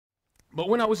But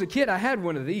when I was a kid, I had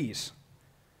one of these.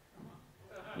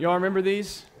 Y'all remember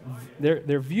these? They're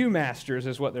Viewmasters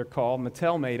is what they're called.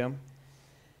 Mattel made them.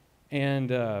 And,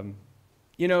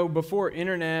 before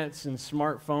internets and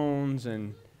smartphones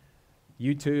and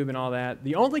YouTube and all that,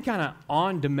 the only kind of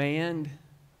on-demand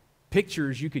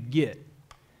pictures you could get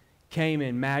came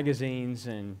in magazines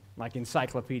and like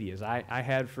encyclopedias. I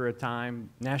had for a time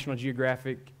National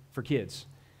Geographic for kids.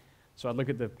 So I'd look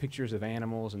at the pictures of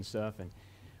animals and stuff. And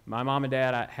my mom and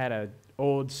dad had an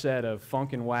old set of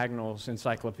Funk and Wagnall's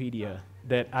encyclopedia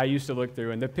that I used to look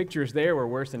through. And the pictures there were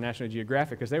worse than National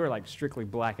Geographic because they were like strictly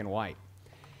black and white.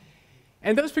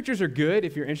 And those pictures are good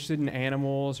if you're interested in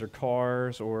animals or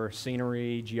cars or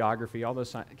scenery, geography, all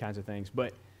those kinds of things.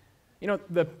 But,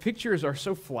 the pictures are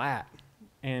so flat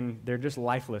and they're just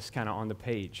lifeless kind of on the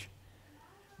page.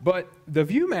 But the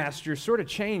Viewmaster sort of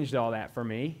changed all that for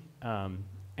me.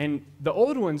 And the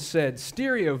old one said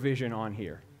stereo vision on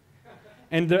here.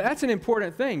 And that's an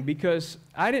important thing because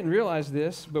I didn't realize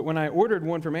this, but when I ordered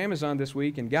one from Amazon this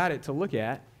week and got it to look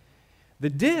at, the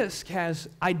disc has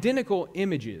identical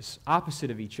images opposite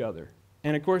of each other.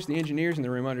 And of course, the engineers in the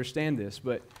room understand this,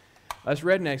 but us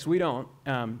rednecks, we don't.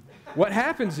 What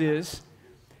happens is,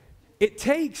 it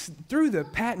takes, through the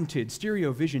patented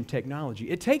stereo vision technology,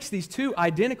 it takes these two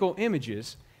identical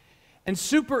images and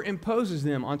superimposes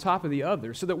them on top of the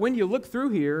other so that when you look through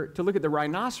here to look at the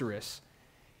rhinoceros,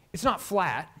 it's not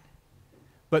flat,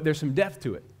 but there's some depth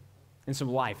to it and some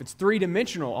life. It's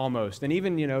three-dimensional almost, and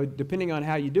even, depending on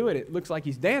how you do it, it looks like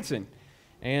he's dancing,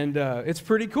 and it's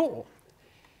pretty cool.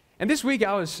 And this week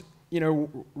I was,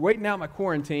 waiting out my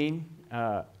quarantine,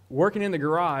 working in the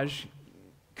garage,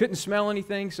 couldn't smell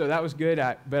anything, so that was good,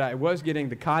 but I was getting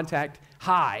the contact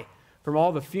high from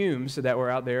all the fumes that were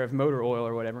out there of motor oil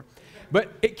or whatever.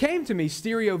 But it came to me,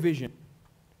 stereo vision.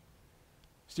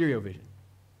 Stereo vision.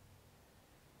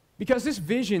 Because this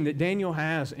vision that Daniel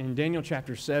has in Daniel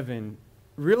chapter 7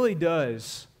 really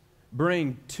does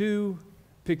bring two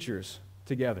pictures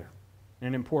together in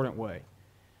an important way.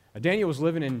 Daniel was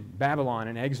living in Babylon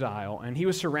in exile, and he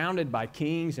was surrounded by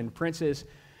kings and princes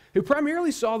who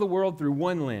primarily saw the world through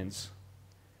one lens: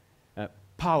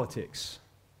 politics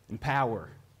and power,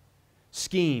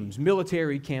 schemes,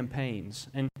 military campaigns.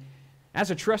 And as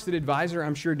a trusted advisor,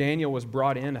 I'm sure Daniel was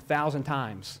brought in 1,000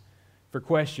 times for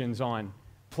questions on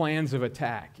plans of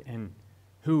attack and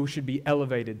who should be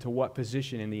elevated to what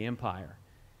position in the empire.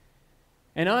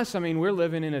 And us, we're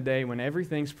living in a day when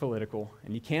everything's political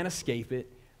and you can't escape it.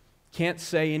 Can't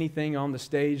say anything on the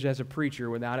stage as a preacher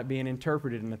without it being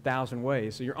interpreted in 1,000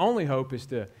 ways. So your only hope is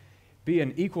to be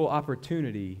an equal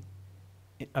opportunity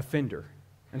offender.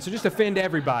 And so just offend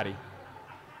everybody.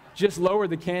 Just lower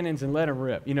the cannons and let them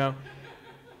rip,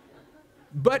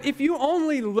 But if you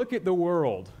only look at the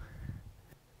world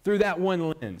through that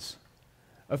one lens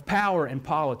of power and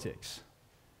politics,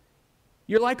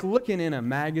 you're like looking in a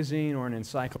magazine or an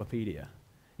encyclopedia.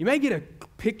 You may get a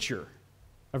picture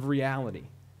of reality.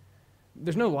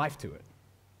 There's no life to it.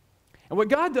 And what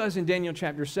God does in Daniel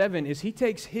chapter 7 is he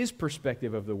takes his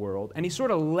perspective of the world and he sort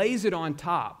of lays it on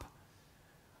top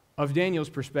of Daniel's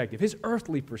perspective, his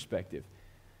earthly perspective,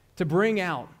 to bring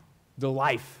out the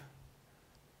life,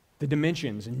 the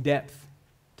dimensions and depth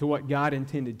to what God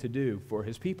intended to do for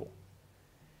his people.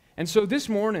 And so this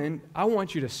morning, I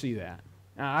want you to see that.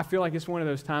 Now, I feel like it's one of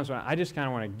those times when I just kind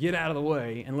of want to get out of the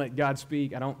way and let God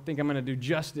speak. I don't think I'm going to do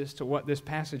justice to what this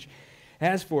passage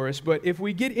has for us, but if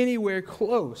we get anywhere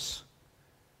close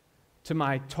to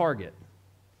my target,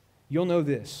 you'll know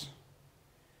this,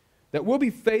 that we'll be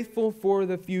faithful for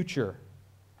the future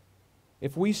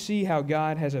if we see how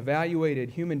God has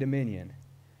evaluated human dominion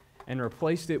and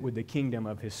replaced it with the kingdom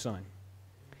of his Son.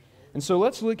 And so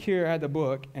let's look here at the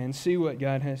book and see what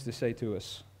God has to say to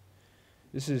us.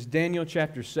 This is Daniel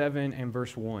chapter 7 and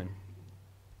verse 1.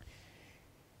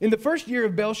 In the first year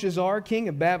of Belshazzar, king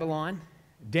of Babylon,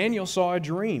 Daniel saw a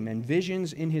dream and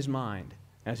visions in his mind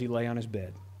as he lay on his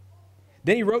bed.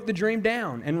 Then he wrote the dream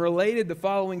down and related the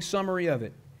following summary of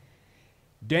it.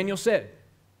 Daniel said,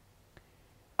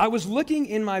 I was looking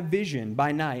in my vision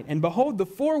by night, and behold, the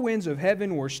four winds of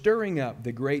heaven were stirring up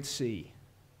the great sea,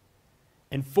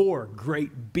 and four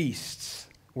great beasts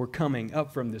were coming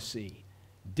up from the sea,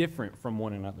 different from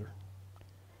one another.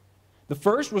 The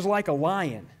first was like a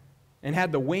lion and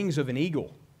had the wings of an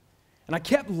eagle. And I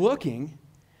kept looking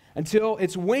until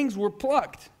its wings were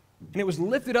plucked, and it was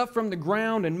lifted up from the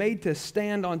ground and made to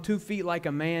stand on 2 feet like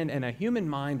a man, and a human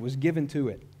mind was given to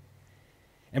it.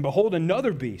 And behold,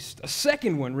 another beast, a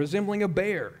second one resembling a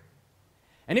bear,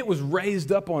 and it was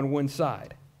raised up on one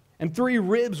side, and 3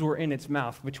 ribs were in its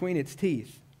mouth between its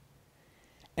teeth.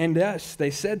 And thus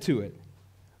they said to it,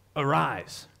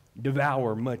 Arise,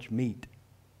 devour much meat.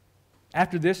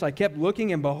 After this I kept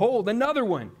looking, and behold, another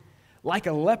one, like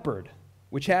a leopard,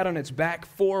 which had on its back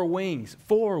 4 wings.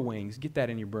 4 wings, get that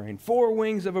in your brain. 4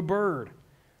 wings of a bird.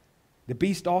 The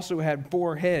beast also had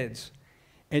 4 heads,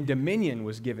 and dominion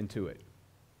was given to it.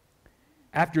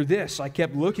 After this I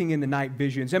kept looking in the night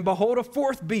visions, and behold, a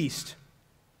 4th beast,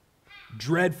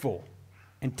 dreadful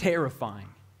and terrifying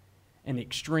and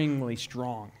extremely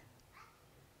strong.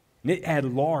 And it had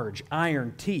large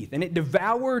iron teeth, and it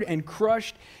devoured and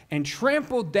crushed and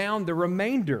trampled down the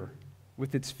remainder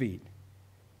with its feet.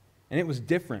 And it was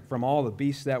different from all the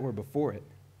beasts that were before it.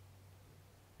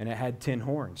 And it had 10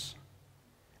 horns.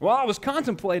 While I was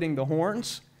contemplating the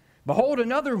horns, behold,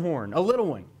 another horn, a little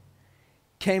one,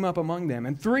 came up among them.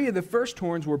 And 3 of the first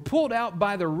horns were pulled out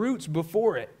by the roots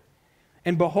before it.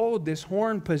 And behold, this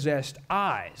horn possessed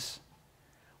eyes,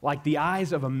 like the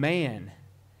eyes of a man,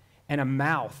 and a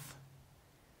mouth,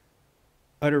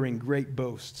 uttering great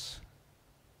boasts.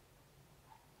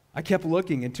 I kept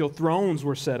looking until thrones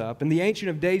were set up, and the Ancient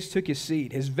of Days took his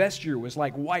seat. His vesture was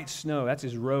like white snow. That's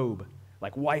his robe,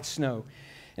 like white snow.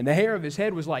 And the hair of his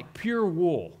head was like pure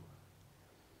wool.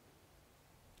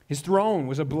 His throne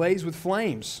was ablaze with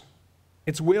flames.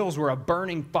 Its wheels were a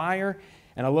burning fire,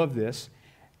 and I love this.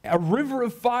 A river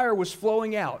of fire was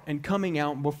flowing out and coming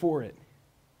out before it.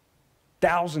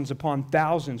 Thousands upon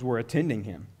thousands were attending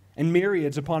him, and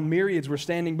myriads upon myriads were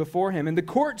standing before him. And the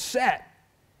court sat,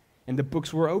 and the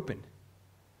books were opened.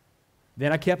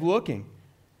 Then I kept looking,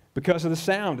 because of the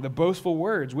sound of the boastful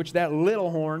words which that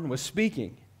little horn was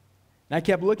speaking. And I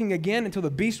kept looking again until the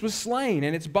beast was slain,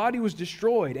 and its body was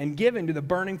destroyed and given to the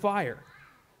burning fire.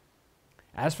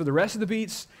 As for the rest of the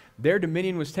beasts, their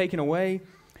dominion was taken away,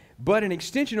 but an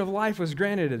extension of life was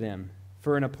granted to them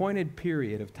for an appointed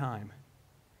period of time.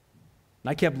 And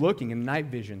I kept looking in night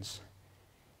visions,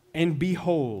 and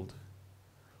behold,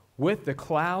 with the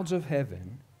clouds of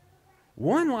heaven,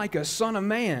 one like a son of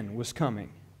man was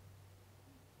coming.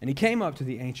 And he came up to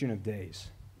the Ancient of Days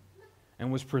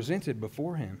and was presented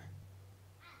before him.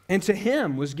 And to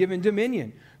him was given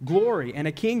dominion, glory, and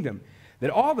a kingdom,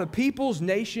 that all the peoples,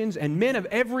 nations, and men of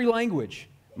every language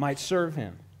might serve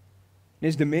him.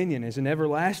 His dominion is an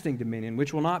everlasting dominion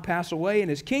which will not pass away, and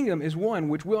his kingdom is one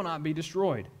which will not be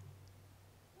destroyed.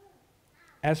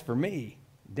 As for me,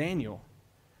 Daniel,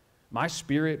 my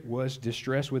spirit was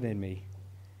distressed within me,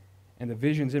 and the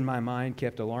visions in my mind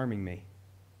kept alarming me.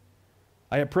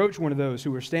 I approached one of those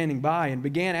who were standing by and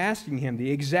began asking him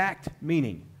the exact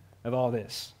meaning of all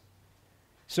this.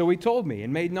 So he told me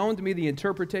and made known to me the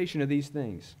interpretation of these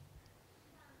things.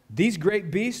 These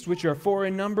great beasts, which are 4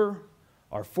 in number,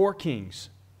 are 4 kings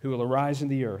who will arise in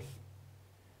the earth.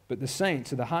 But the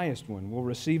saints of the highest one will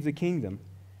receive the kingdom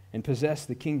and possess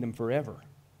the kingdom forever,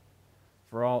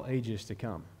 for all ages to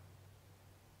come.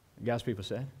 God's people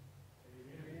said?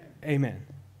 Amen.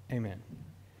 Amen.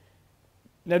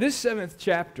 Now, this 7th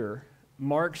chapter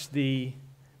marks the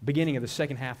beginning of the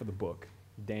second half of the book,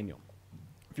 Daniel.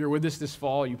 If you're with us this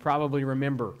fall, you probably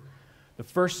remember the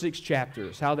first 6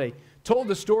 chapters, how they told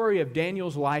the story of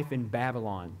Daniel's life in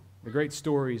Babylon, the great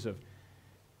stories of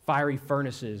fiery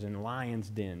furnaces and lions'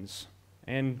 dens.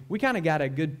 And we kind of got a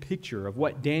good picture of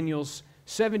what Daniel's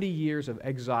 70 years of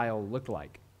exile looked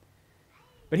like.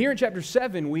 But here in chapter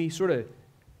 7, we sort of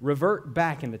revert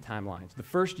back in the timelines. The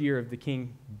first year of the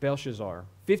king Belshazzar,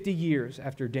 50 years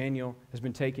after Daniel has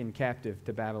been taken captive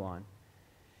to Babylon.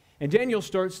 And Daniel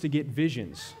starts to get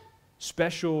visions,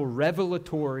 special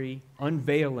revelatory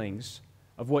unveilings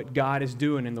of what God is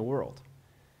doing in the world.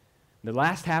 The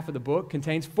last half of the book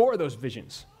contains 4 of those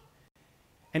visions.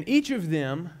 And each of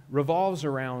them revolves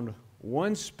around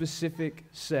one specific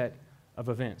set of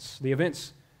events. The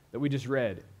events that we just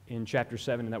read in chapter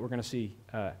 7 and that we're going to see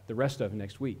the rest of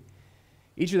next week.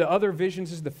 Each of the other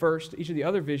visions is the first. Each of the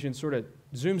other visions sort of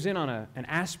zooms in on an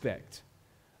aspect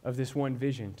of this one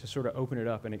vision to sort of open it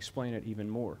up and explain it even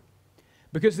more.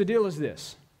 Because the deal is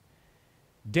this.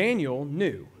 Daniel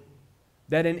knew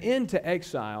that an end to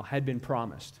exile had been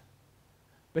promised,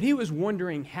 but he was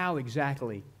wondering how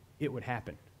exactly it would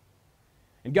happen.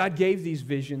 And God gave these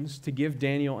visions to give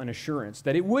Daniel an assurance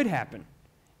that it would happen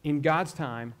in God's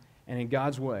time and in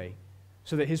God's way,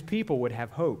 so that his people would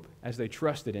have hope as they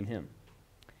trusted in him.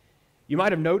 You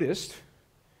might have noticed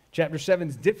chapter 7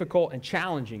 is difficult and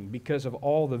challenging because of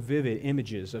all the vivid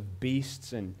images of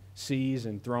beasts and seas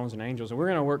and thrones and angels, and we're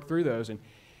going to work through those. And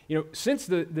since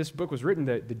this book was written,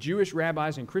 the Jewish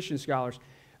rabbis and Christian scholars,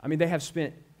 they have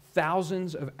spent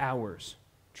thousands of hours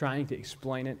trying to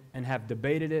explain it and have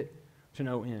debated it to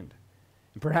no end.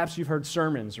 And perhaps you've heard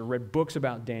sermons or read books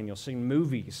about Daniel, seen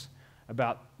movies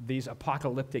about these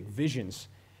apocalyptic visions.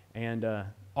 and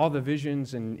all the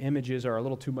visions and images are a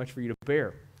little too much for you to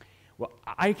bear. Well,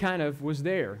 I kind of was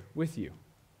there with you,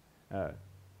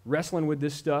 wrestling with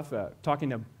this stuff, talking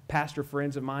to pastor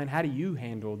friends of mine. How do you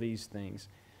handle these things?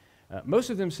 Most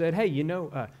of them said, hey,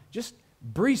 just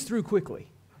breeze through quickly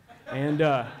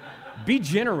and be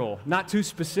general, not too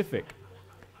specific.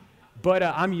 But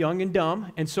I'm young and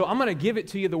dumb, and so I'm going to give it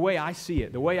to you the way I see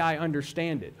it, the way I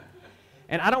understand it.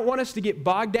 And I don't want us to get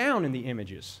bogged down in the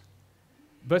images,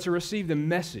 but to receive the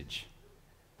message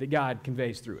that God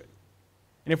conveys through it.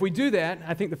 And if we do that,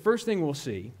 I think the first thing we'll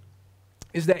see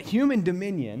is that human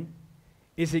dominion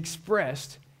is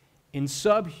expressed in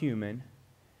subhuman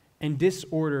and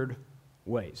disordered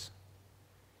ways.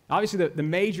 Obviously, the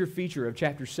major feature of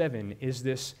chapter 7 is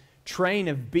this train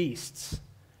of beasts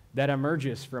that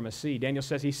emerges from a sea. Daniel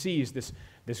says he sees this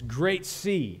great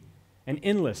sea, an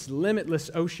endless,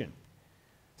 limitless ocean.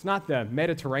 It's not the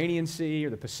Mediterranean Sea or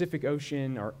the Pacific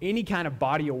Ocean or any kind of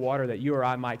body of water that you or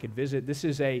I might could visit. This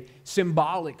is a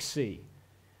symbolic sea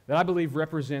that I believe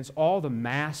represents all the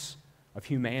mass of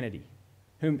humanity,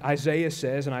 whom Isaiah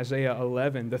says in Isaiah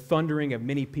 11, the thundering of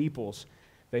many peoples,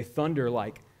 they thunder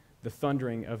like the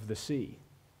thundering of the sea.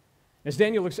 As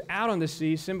Daniel looks out on the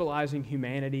sea, symbolizing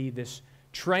humanity, this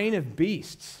train of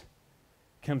beasts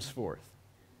comes forth.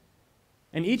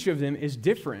 And each of them is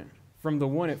different from the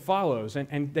one it follows,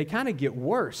 and they kind of get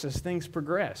worse as things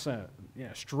progress.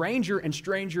 Stranger and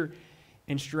stranger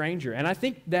and stranger. And I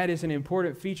think that is an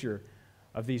important feature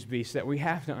of these beasts that we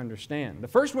have to understand. The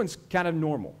first one's kind of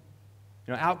normal.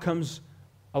 Out comes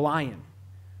a lion.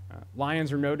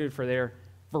 Lions are noted for their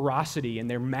ferocity and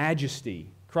their majesty.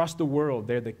 Across the world,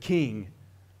 they're the king,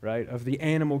 right, of the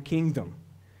animal kingdom.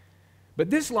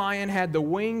 But this lion had the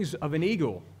wings of an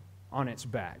eagle on its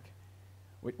back,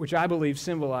 which I believe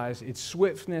symbolize its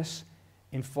swiftness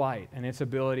in flight and its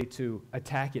ability to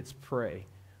attack its prey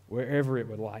wherever it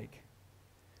would like.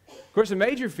 Of course, a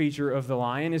major feature of the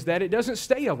lion is that it doesn't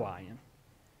stay a lion,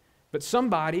 but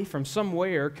somebody from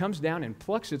somewhere comes down and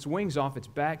plucks its wings off its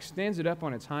back, stands it up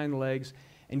on its hind legs,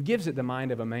 and gives it the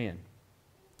mind of a man.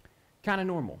 Kind of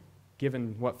normal,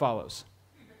 given what follows.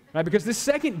 Right? Because this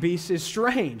second beast is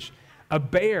strange. A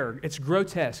bear, it's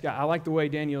grotesque. I like the way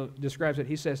Daniel describes it.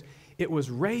 He says, it was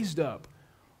raised up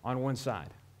on one side.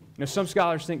 Now, some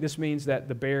scholars think this means that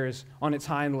the bear is on its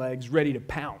hind legs, ready to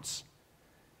pounce.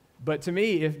 But to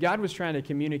me, if God was trying to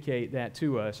communicate that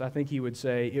to us, I think he would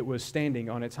say it was standing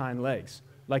on its hind legs,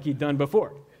 like he'd done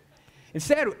before.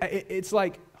 Instead, it's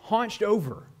like haunched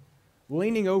over,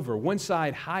 leaning over, one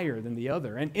side higher than the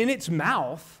other. And in its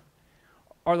mouth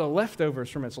are the leftovers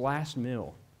from its last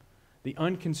meal, the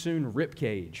unconsumed rib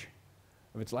cage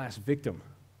of its last victim.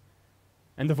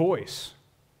 And the voice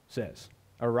says,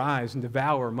 arise and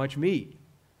devour much meat.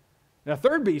 Now, a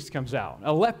third beast comes out,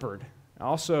 a leopard,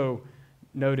 also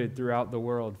noted throughout the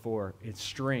world for its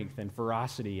strength and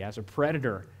ferocity as a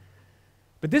predator.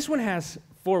 But this one has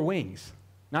 4 wings,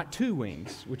 not 2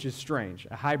 wings, which is strange,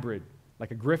 a hybrid,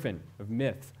 like a griffin of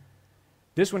myth.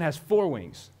 This one has 4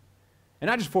 wings. And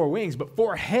not just 4 wings, but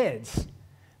 4 heads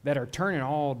that are turning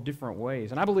all different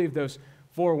ways. And I believe those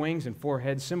 4 wings and 4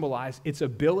 heads symbolize its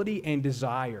ability and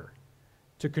desire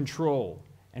to control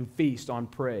and feast on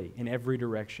prey in every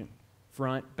direction,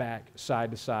 front, back,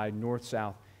 side to side, north,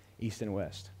 south, east, and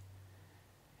west.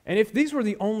 And if these were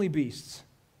the only beasts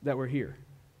that were here,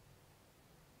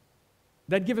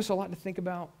 that'd give us a lot to think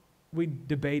about. We'd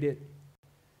debate it.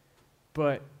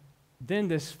 But then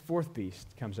this 4th beast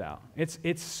comes out.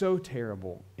 It's so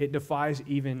terrible. It defies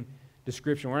even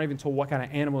description. We're not even told what kind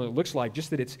of animal it looks like, just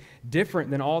that it's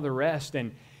different than all the rest.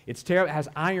 And it's terrible. It has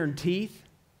iron teeth.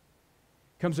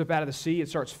 Comes up out of the sea. It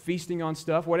starts feasting on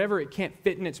stuff. Whatever it can't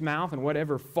fit in its mouth and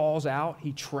whatever falls out,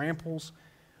 he tramples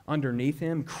underneath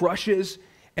him, crushes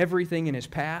everything in his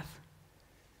path.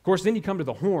 Of course, then you come to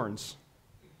the horns.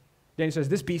 Daniel says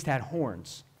this beast had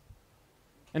horns.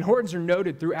 And horns are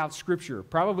noted throughout Scripture,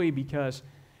 probably because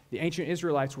the ancient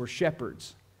Israelites were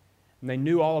shepherds, and they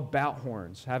knew all about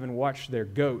horns, having watched their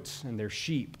goats and their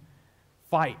sheep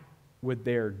fight with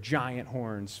their giant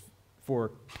horns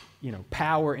for,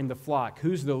 power in the flock.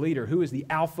 Who's the leader? Who is the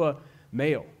alpha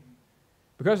male?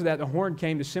 Because of that, the horn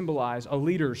came to symbolize a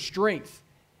leader's strength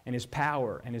and his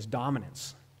power and his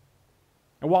dominance.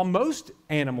 And while most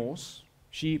animals,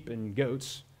 sheep and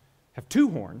goats, have 2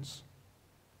 horns,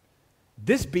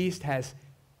 this beast has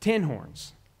 10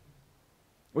 horns,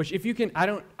 which if you can,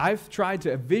 I've tried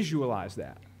to visualize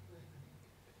that.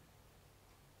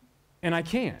 And I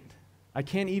can't. I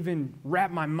can't even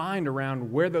wrap my mind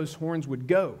around where those horns would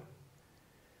go.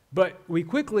 But we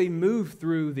quickly move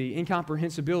through the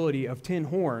incomprehensibility of 10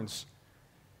 horns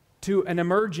to an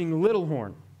emerging little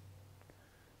horn,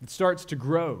 It starts to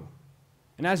grow.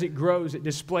 And as it grows, it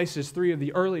displaces 3 of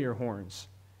the earlier horns,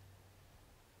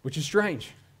 which is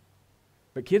strange.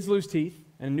 But kids lose teeth,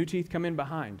 and new teeth come in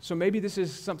behind. So maybe this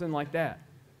is something like that.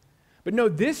 But no,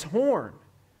 this horn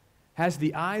has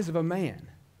the eyes of a man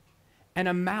and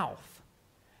a mouth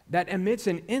that emits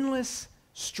an endless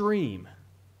stream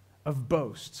of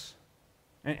boasts.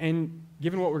 And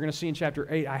given what we're going to see in chapter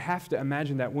 8, I have to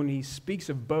imagine that when he speaks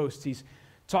of boasts, he's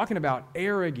talking about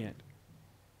arrogant,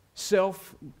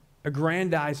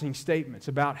 self-aggrandizing statements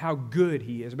about how good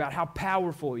he is, about how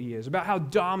powerful he is, about how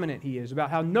dominant he is,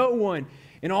 about how no one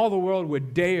in all the world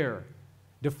would dare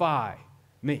defy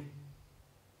me.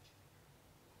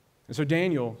 And so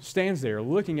Daniel stands there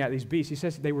looking at these beasts. He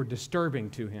says they were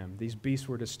disturbing to him. These beasts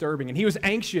were disturbing, and he was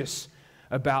anxious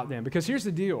about them. Because here's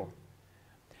the deal.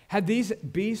 Had these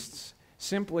beasts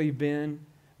simply been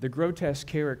the grotesque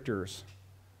characters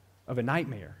of a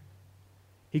nightmare,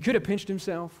 he could have pinched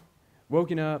himself,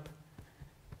 woken up,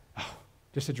 oh,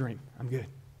 just a dream, I'm good.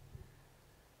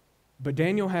 But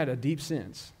Daniel had a deep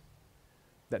sense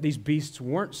that these beasts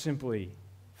weren't simply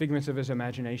figments of his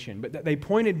imagination, but that they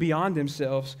pointed beyond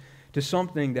themselves to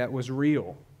something that was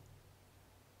real,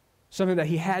 something that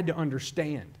he had to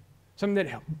understand, something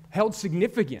that held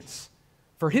significance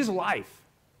for his life.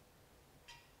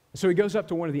 So he goes up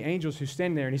to one of the angels who's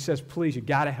standing there and he says, please, you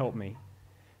got to help me.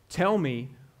 Tell me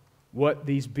what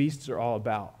these beasts are all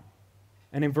about.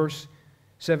 And in verse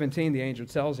 17, the angel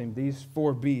tells him, these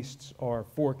 4 beasts are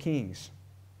 4 kings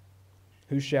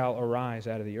who shall arise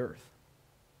out of the earth.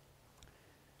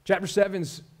 Chapter 7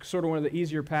 is sort of one of the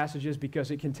easier passages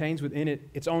because it contains within it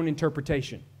its own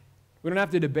interpretation. We don't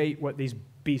have to debate what these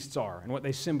beasts are and what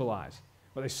they symbolize,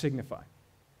 what they signify.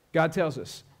 God tells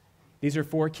us these are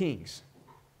 4 kings.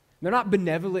 They're not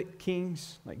benevolent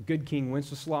kings like good King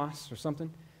Wenceslas or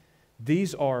something.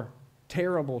 These are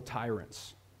terrible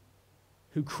tyrants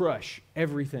who crush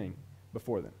everything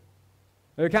before them.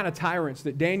 They're the kind of tyrants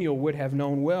that Daniel would have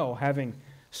known well, having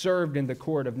served in the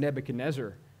court of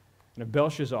Nebuchadnezzar and of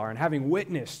Belshazzar, and having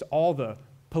witnessed all the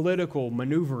political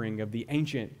maneuvering of the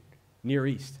ancient Near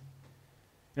East.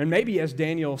 And maybe as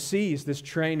Daniel sees this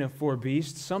train of 4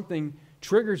 beasts, something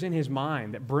triggers in his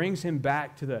mind that brings him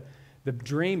back to the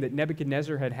dream that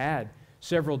Nebuchadnezzar had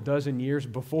several dozen years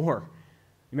before.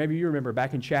 Maybe you remember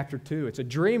back in chapter 2. It's a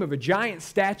dream of a giant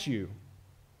statue,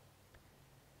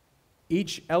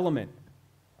 each element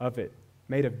of it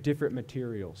made of different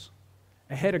materials.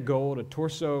 A head of gold, a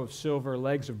torso of silver,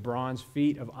 legs of bronze,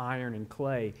 feet of iron and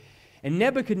clay. And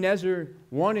Nebuchadnezzar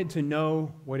wanted to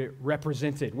know what it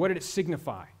represented. What did it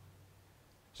signify?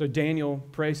 So Daniel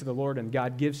prays to the Lord, and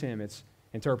God gives him its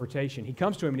interpretation. He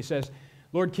comes to him and he says,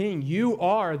 Lord King, you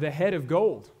are the head of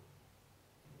gold,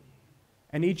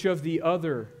 and each of the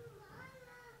other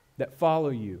that follow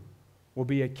you will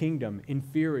be a kingdom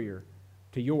inferior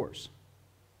to yours.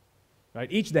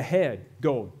 Right? Each the head,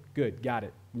 gold, good, got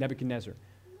it, Nebuchadnezzar.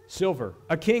 Silver,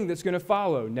 a king that's going to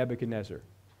follow Nebuchadnezzar.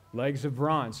 Legs of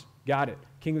bronze, got it,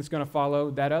 king that's going to follow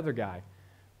that other guy.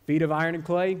 Feet of iron and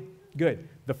clay, good,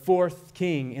 the 4th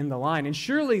king in the line. And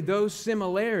surely those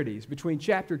similarities between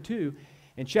chapter 2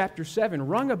 and chapter 7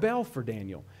 rung a bell for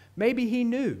Daniel. Maybe he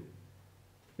knew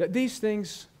that these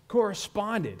things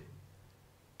corresponded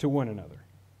to one another.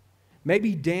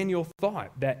 Maybe Daniel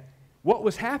thought that what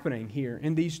was happening here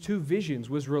in these 2 visions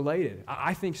was related.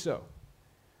 I think so.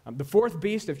 The 4th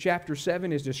beast of chapter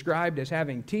 7 is described as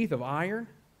having teeth of iron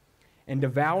and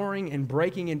devouring and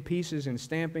breaking in pieces and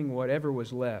stamping whatever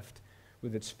was left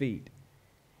with its feet.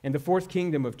 And the 4th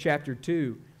kingdom of chapter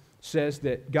 2 says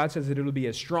that God says that it will be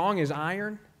as strong as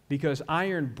iron because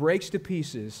iron breaks to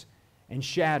pieces and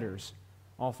shatters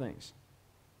all things.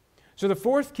 So the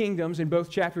 4th kingdoms in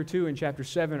both chapter 2 and chapter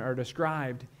 7 are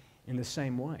described in the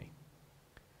same way.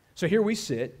 So here we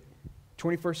sit,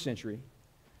 21st century,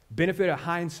 benefit of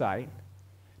hindsight,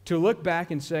 to look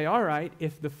back and say, all right,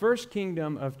 if the first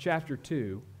kingdom of chapter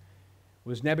 2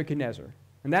 was Nebuchadnezzar,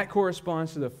 and that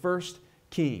corresponds to the first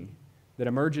king that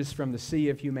emerges from the sea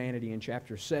of humanity in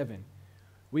chapter 7,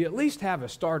 we at least have a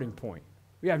starting point.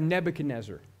 We have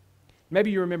Nebuchadnezzar.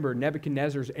 Maybe you remember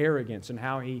Nebuchadnezzar's arrogance and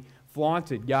how he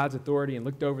flaunted God's authority and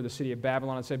looked over the city of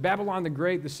Babylon and said, Babylon the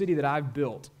Great, the city that I've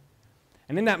built.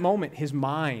 And in that moment, his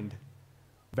mind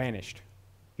vanished.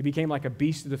 He became like a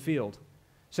beast of the field.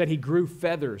 Said he grew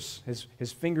feathers.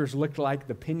 His fingers looked like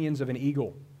the pinions of an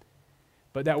eagle.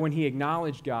 But that when he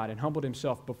acknowledged God and humbled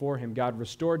himself before him, God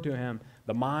restored to him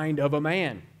the mind of a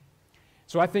man.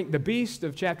 So I think the beast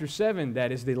of chapter 7,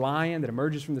 that is the lion that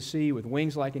emerges from the sea with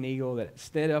wings like an eagle, that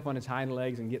stand up on its hind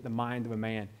legs and get the mind of a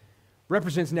man,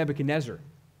 represents Nebuchadnezzar.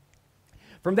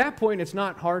 From that point, it's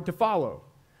not hard to follow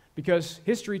because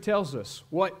history tells us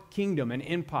what kingdom and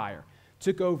empire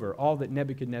took over all that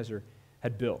Nebuchadnezzar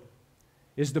had built.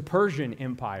 Is the Persian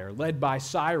Empire, led by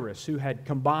Cyrus, who had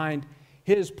combined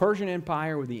his Persian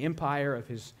Empire with the empire of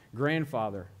his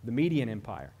grandfather, the Median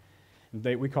Empire.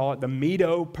 We call it the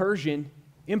Medo-Persian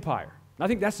Empire. And I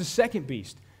think that's the second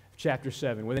beast of chapter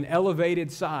 7, with an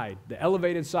elevated side. The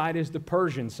elevated side is the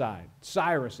Persian side,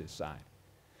 Cyrus's side.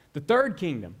 The third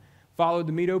kingdom followed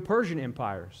the Medo-Persian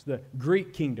empires, the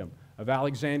Greek kingdom of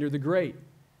Alexander the Great.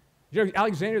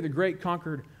 Alexander the Great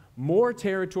conquered more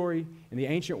territory in the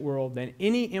ancient world than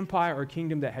any empire or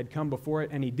kingdom that had come before it,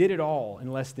 and he did it all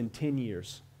in less than 10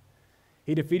 years.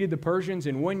 He defeated the Persians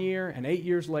in 1 year, and 8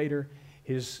 years later,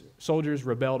 his soldiers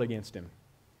rebelled against him.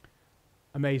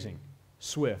 Amazing.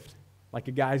 Swift. Like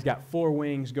a guy's got 4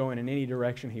 wings going in any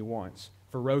direction he wants.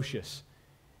 Ferocious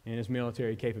in his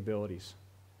military capabilities.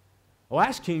 The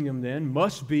last kingdom, then,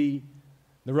 must be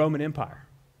the Roman Empire,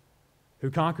 who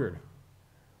conquered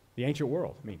the ancient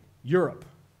world. I mean, Europe,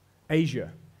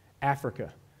 Asia,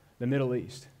 Africa, the Middle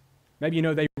East. Maybe you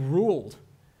know they ruled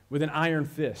with an iron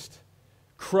fist,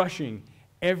 crushing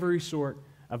every sort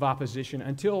of opposition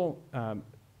until,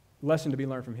 lesson to be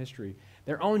learned from history,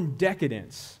 their own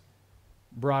decadence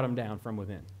brought them down from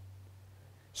within.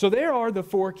 So there are the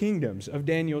 4 kingdoms of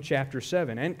Daniel chapter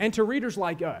 7. And to readers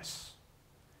like us,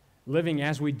 living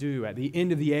as we do at the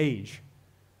end of the age,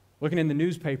 looking in the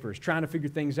newspapers, trying to figure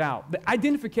things out, the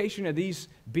identification of these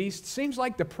beasts seems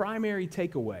like the primary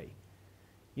takeaway.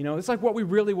 You know, it's like what we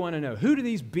really want to know. Who do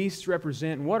these beasts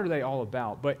represent and what are they all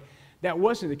about? But that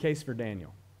wasn't the case for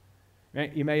Daniel.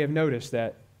 Right? You may have noticed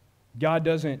that God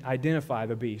doesn't identify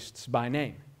the beasts by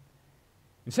name.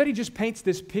 Instead, he just paints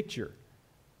this picture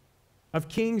of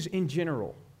kings in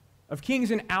general, of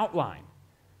kings in outline,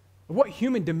 of what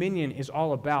human dominion is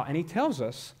all about. And he tells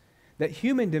us that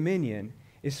human dominion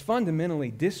is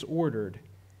fundamentally disordered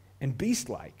and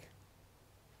beast-like.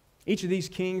 Each of these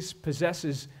kings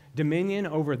possesses dominion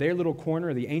over their little corner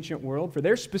of the ancient world for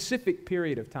their specific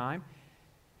period of time.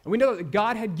 And we know that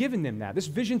God had given them that. This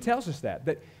vision tells us that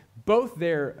both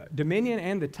their dominion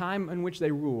and the time in which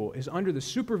they rule is under the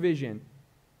supervision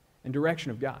and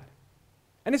direction of God.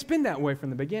 And it's been that way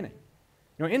from the beginning.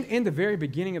 You know, in the very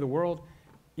beginning of the world,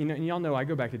 you know, and y'all know I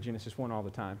go back to Genesis 1 all the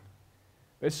time.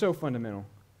 It's so fundamental.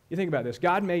 You think about this.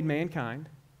 God made mankind,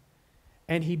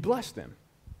 and he blessed them.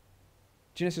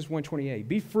 Genesis 1:28,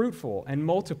 be fruitful and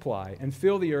multiply and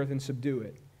fill the earth and subdue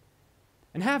it,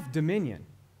 and have dominion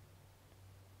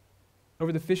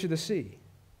over the fish of the sea,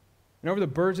 and over the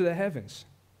birds of the heavens,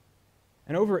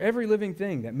 and over every living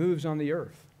thing that moves on the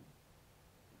earth.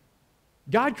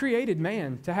 God created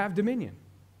man to have dominion.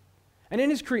 And in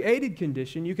his created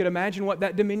condition, you could imagine what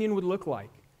that dominion would look like.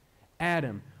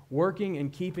 Adam, working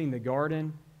and keeping the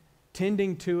garden,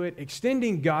 tending to it,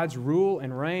 extending God's rule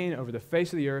and reign over the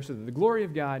face of the earth so that the glory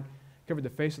of God covered the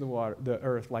face of the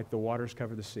earth like the waters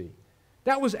cover the sea.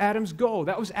 That was Adam's goal.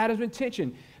 That was Adam's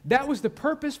intention. That was the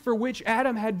purpose for which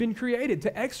Adam had been created,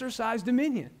 to exercise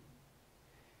dominion.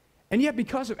 And yet,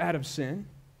 because of Adam's sin,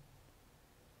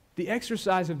 the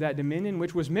exercise of that dominion,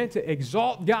 which was meant to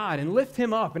exalt God and lift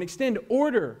him up and extend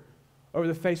order over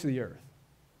the face of the earth,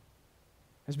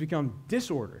 has become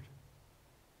disordered.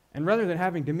 And rather than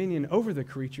having dominion over the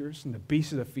creatures and the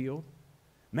beasts of the field,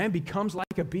 man becomes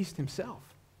like a beast himself.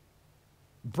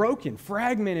 Broken,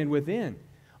 fragmented within,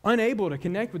 unable to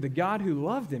connect with the God who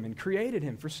loved him and created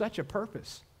him for such a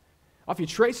purpose. If you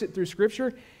trace it through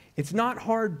Scripture, it's not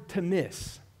hard to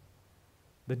miss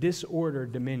the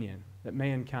disordered dominion that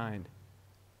mankind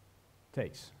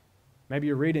takes. Maybe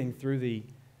you're reading through the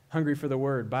Hungry for the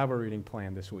Word Bible reading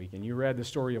plan this week, and you read the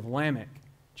story of Lamech,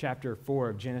 chapter 4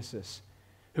 of Genesis,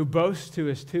 who boasts to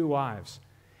his 2 wives,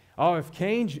 oh, if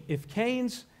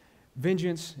Cain's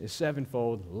vengeance is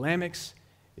 7-fold, Lamech's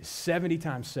is 70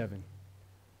 times 7.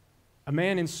 A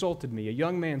man insulted me, a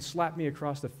young man slapped me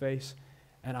across the face,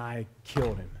 and I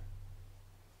killed him.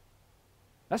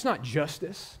 That's not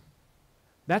justice.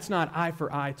 That's not eye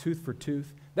for eye, tooth for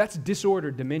tooth. That's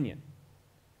disordered dominion.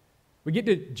 We get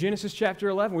to Genesis chapter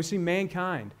 11, we see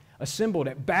mankind assembled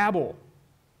at Babel,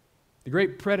 the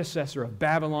great predecessor of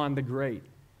Babylon the Great,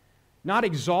 not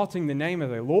exalting the name of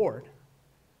the Lord,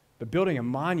 but building a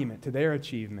monument to their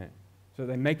achievement so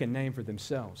they make a name for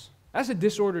themselves. That's a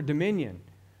disordered dominion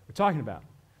we're talking about.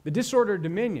 The disordered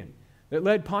dominion that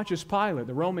led Pontius Pilate,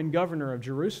 the Roman governor of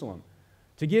Jerusalem,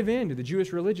 to give in to the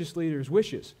Jewish religious leaders'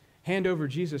 wishes, hand over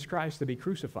Jesus Christ to be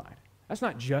crucified. That's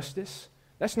not justice.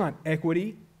 That's not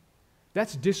equity.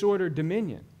 That's disordered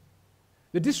dominion.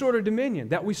 The disordered dominion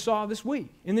that we saw this week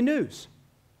in the news.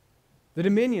 The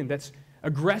dominion that's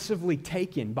aggressively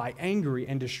taken by angry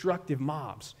and destructive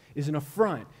mobs is an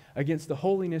affront against the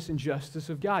holiness and justice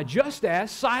of God, just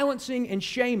as silencing and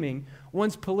shaming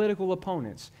one's political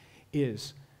opponents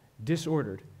is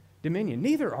disordered dominion.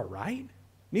 Neither are right.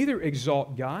 Neither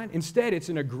exalt God. Instead, it's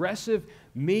an aggressive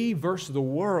me versus the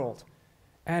world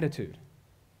attitude.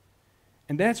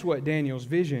 And that's what Daniel's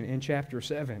vision in chapter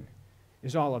 7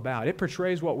 is all about. It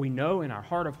portrays what we know in our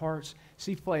heart of hearts,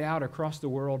 see play out across the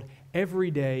world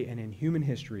every day and in human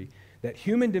history, that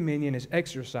human dominion is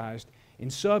exercised in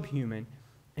subhuman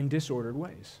and disordered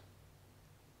ways.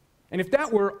 And if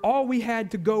that were all we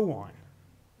had to go on,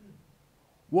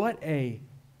 what a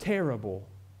terrible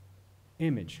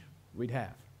image we'd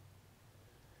have.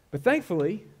 But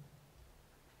thankfully,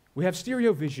 we have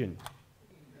stereo vision.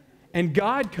 And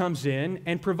God comes in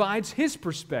and provides His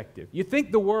perspective. You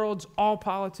think the world's all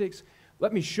politics?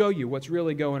 Let me show you what's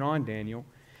really going on, Daniel.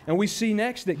 And we see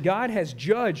next that God has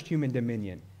judged human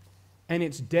dominion, and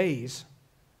its days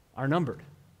are numbered.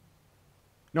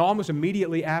 Now, almost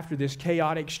immediately after this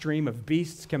chaotic stream of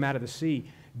beasts come out of the sea,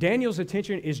 Daniel's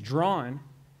attention is drawn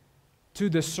to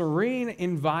the serene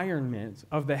environment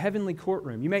of the heavenly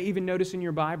courtroom. You may even notice in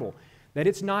your Bible that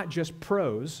it's not just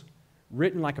prose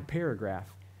written like a paragraph.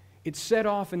 It's set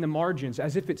off in the margins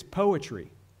as if it's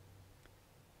poetry.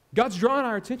 God's drawing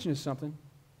our attention to something.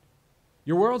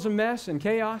 Your world's a mess and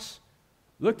chaos.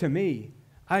 Look to me.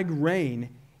 I reign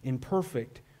in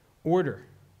perfect order.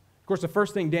 Of course, the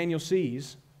first thing Daniel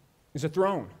sees is a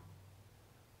throne.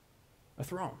 A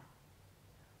throne.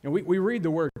 Now, we read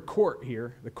the word court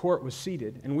here. The court was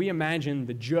seated, and we imagine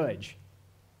the judge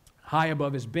high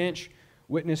above his bench,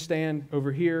 witness stand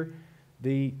over here,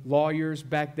 the lawyers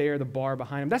back there, the bar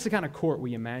behind him. That's the kind of court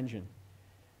we imagine.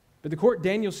 But the court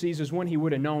Daniel sees is one he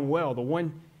would have known well, the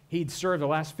one he'd served the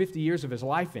last 50 years of his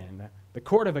life in, the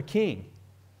court of a king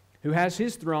who has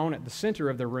his throne at the center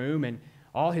of the room, and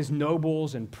all his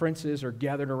nobles and princes are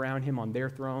gathered around him on their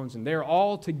thrones, and they're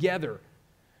all together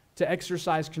to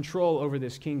exercise control over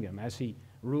this kingdom as he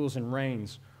rules and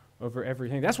reigns over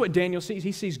everything. That's what Daniel sees.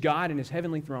 He sees God in his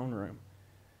heavenly throne room.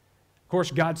 Of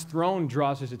course, God's throne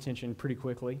draws his attention pretty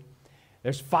quickly.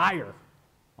 There's fire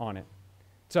on it.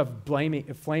 It's a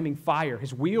flaming fire.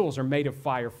 His wheels are made of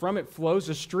fire. From it flows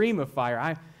a stream of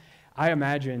fire. I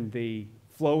imagine the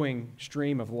flowing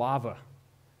stream of lava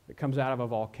that comes out of a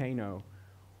volcano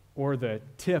or the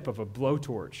tip of a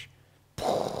blowtorch.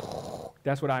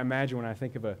 That's what I imagine when I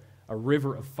think of a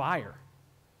river of fire.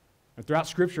 And throughout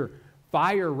Scripture,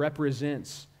 fire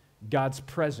represents God's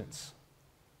presence,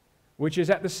 which is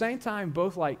at the same time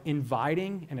both like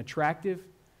inviting and attractive.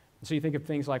 And so you think of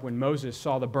things like when Moses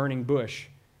saw the burning bush,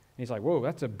 and he's like, whoa,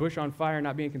 that's a bush on fire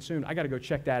not being consumed. I got to go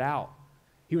check that out.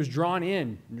 He was drawn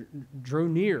in, drew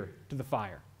near to the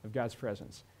fire of God's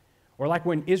presence. Or like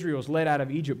when Israel was led out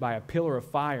of Egypt by a pillar of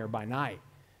fire by night,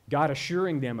 God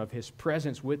assuring them of His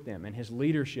presence with them and His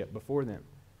leadership before them.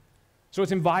 So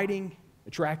it's inviting,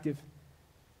 attractive,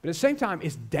 but at the same time,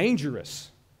 it's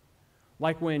dangerous.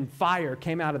 Like when fire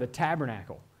came out of the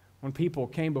tabernacle, when people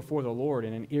came before the Lord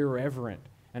in an irreverent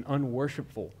and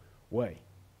unworshipful way.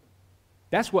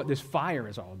 That's what this fire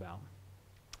is all about.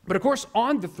 But of course,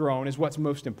 on the throne is what's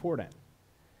most important.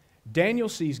 Daniel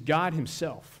sees God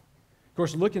Himself, of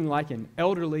course, looking like an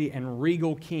elderly and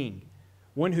regal king,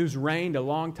 one who's reigned a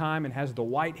long time and has the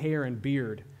white hair and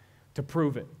beard to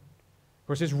prove it. Of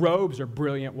course, his robes are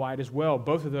brilliant white as well.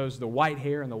 Both of those, the white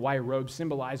hair and the white robe,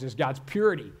 symbolizes God's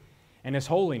purity and His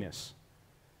holiness.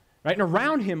 Right? And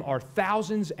around Him are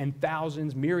thousands and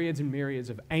thousands, myriads and myriads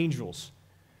of angels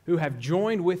who have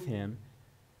joined with Him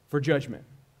for judgment.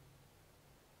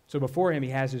 So before Him, He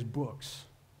has His books.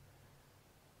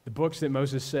 The books that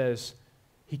Moses says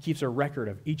He keeps a record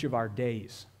of each of our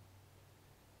days.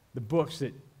 The books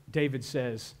that David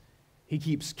says He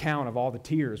keeps count of all the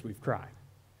tears we've cried.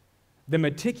 The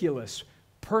meticulous,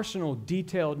 personal,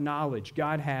 detailed knowledge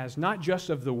God has, not just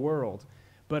of the world,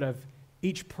 but of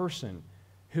each person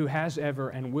who has ever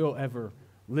and will ever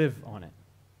live on it.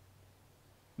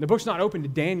 The book's not open to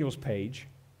Daniel's page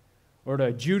or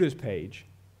to Judah's page.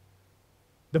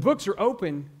 The books are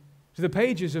open to the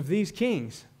pages of these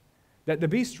kings that the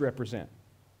beasts represent.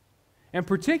 And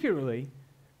particularly,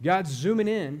 God's zooming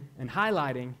in and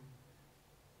highlighting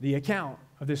the account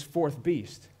of this fourth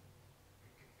beast.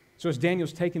 So as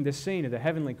Daniel's taking this scene of the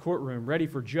heavenly courtroom ready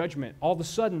for judgment, all of a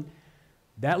sudden,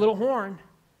 that little horn,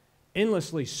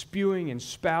 endlessly spewing and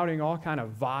spouting all kind of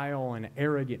vile and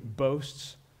arrogant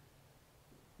boasts,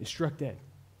 is struck dead.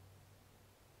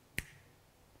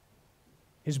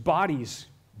 His body's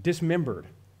dismembered,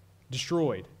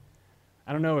 destroyed.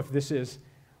 I don't know if this is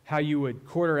how you would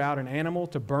quarter out an animal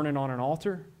to burn it on an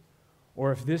altar,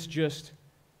 or if this just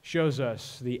shows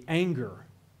us the anger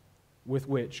with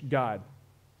which God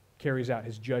carries out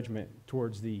his judgment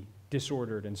towards the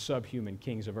disordered and subhuman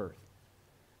kings of earth.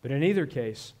 But in either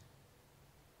case,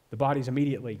 the body's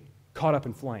immediately caught up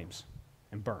in flames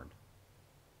and burned.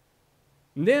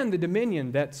 And then the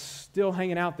dominion that's still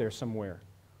hanging out there somewhere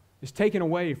is taken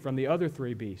away from the other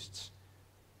three beasts,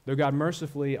 though God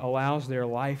mercifully allows their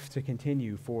life to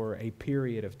continue for a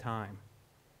period of time.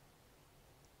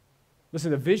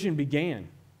 Listen, the vision began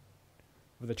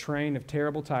with a train of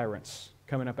terrible tyrants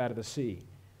coming up out of the sea,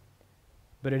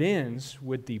 but it ends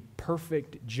with the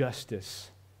perfect justice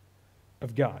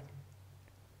of God.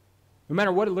 No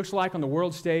matter what it looks like on the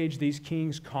world stage, these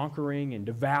kings conquering and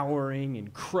devouring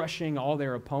and crushing all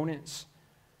their opponents,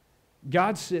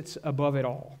 God sits above it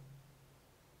all.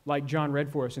 Like John read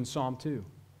for us in Psalm 2.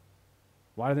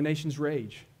 Why do the nations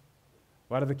rage?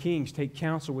 Why do the kings take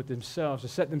counsel with themselves to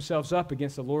set themselves up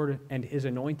against the Lord and his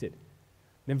anointed?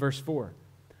 Then verse 4,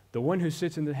 the one who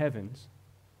sits in the heavens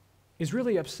is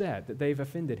really upset that they've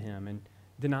offended him and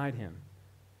denied him.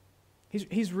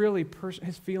 He's really,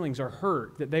 his feelings are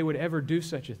hurt that they would ever do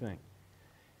such a thing.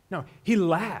 No, he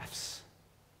laughs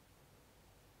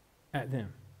at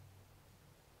them.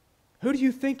 Who do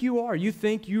you think you are? You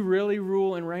think you really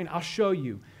rule and reign? I'll show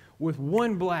you. With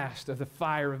one blast of the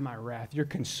fire of my wrath, you're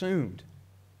consumed.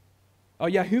 Oh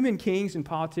yeah, human kings and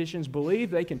politicians believe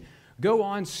they can go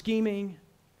on scheming,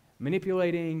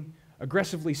 manipulating,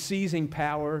 aggressively seizing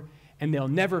power, and they'll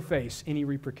never face any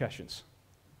repercussions.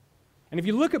 And if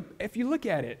you look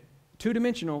at it,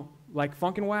 two-dimensional, like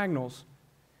Funk and Wagnalls,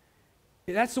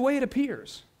 that's the way it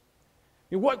appears.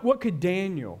 I mean, what could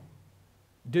Daniel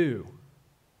do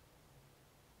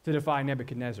to defy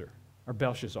Nebuchadnezzar or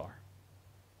Belshazzar?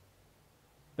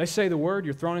 They say the word,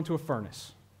 you're thrown into a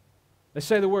furnace. They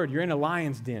say the word, you're in a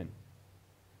lion's den.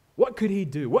 What could he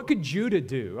do? What could Judah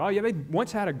do? Oh yeah, they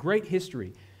once had a great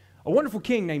history. A wonderful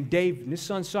king named David and his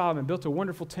son Solomon built a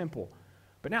wonderful temple.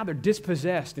 But now they're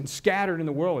dispossessed and scattered in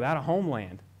the world without a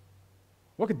homeland.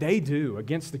 What could they do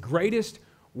against the greatest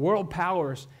world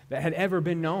powers that had ever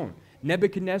been known?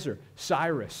 Nebuchadnezzar,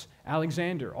 Cyrus,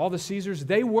 Alexander, all the Caesars,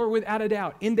 they were without a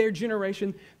doubt in their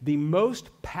generation the most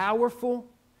powerful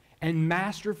and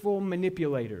masterful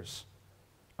manipulators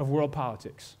of world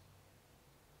politics.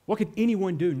 What could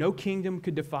anyone do? No kingdom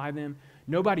could defy them.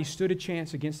 Nobody stood a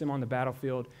chance against them on the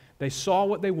battlefield. They saw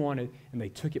what they wanted and they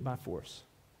took it by force.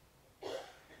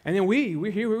 And then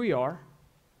we're here where we are,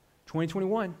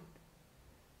 2021.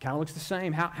 Kind of looks the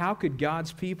same. How could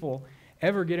God's people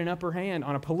ever get an upper hand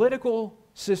on a political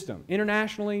system,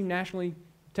 internationally, nationally,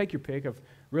 take your pick of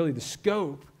really the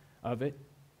scope of it,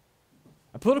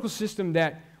 a political system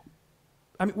that,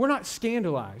 we're not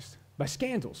scandalized by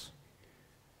scandals.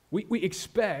 We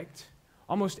expect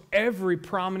almost every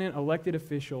prominent elected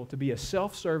official to be a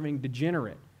self-serving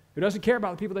degenerate who doesn't care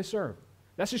about the people they serve.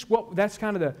 That's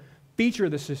kind of the feature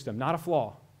of the system, not a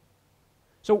flaw.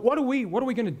 So what are we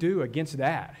going to do against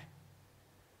that?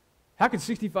 How could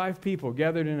 65 people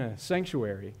gathered in a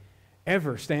sanctuary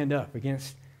ever stand up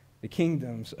against the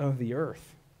kingdoms of the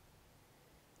earth?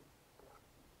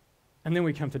 And then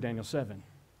we come to Daniel 7.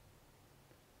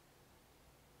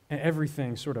 And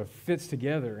everything sort of fits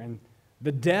together, and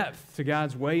the depth to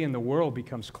God's way in the world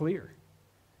becomes clear.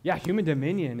 Yeah, human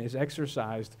dominion is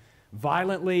exercised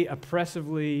violently,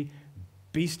 oppressively,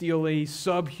 bestially,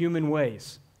 subhuman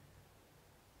ways.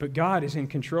 But God is in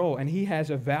control, and he has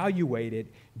evaluated,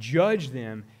 judged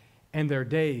them, and their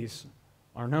days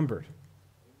are numbered.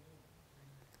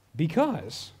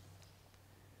 Because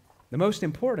the most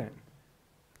important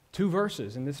two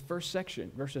verses in this first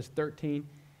section, verses 13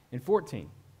 and 14,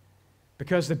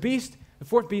 because the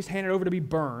fourth beast handed over to be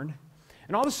burned,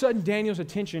 and all of a sudden Daniel's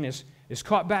attention is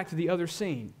caught back to the other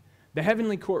scene, the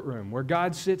heavenly courtroom where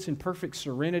God sits in perfect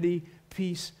serenity,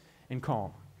 peace, and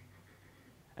calm.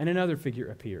 And another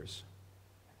figure appears,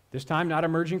 this time not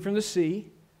emerging from the sea,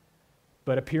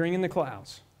 but appearing in the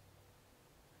clouds.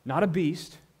 Not a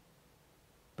beast,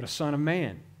 but a son of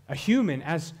man, a human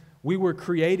as we were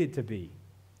created to be.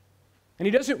 And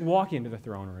he doesn't walk into the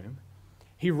throne room.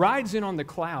 He rides in on the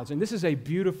clouds, and this is a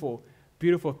beautiful,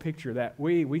 beautiful picture that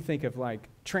we think of like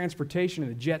transportation of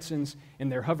the Jetsons in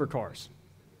their hover cars.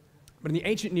 But in the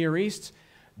ancient Near East,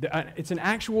 it's an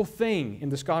actual thing in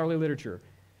the scholarly literature.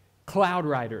 Cloud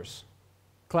riders.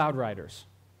 Cloud riders.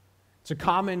 It's a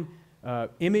common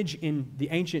image in the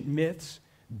ancient myths.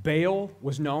 Baal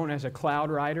was known as a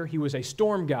cloud rider. He was a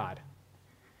storm god.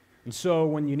 And so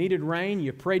when you needed rain,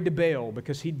 you prayed to Baal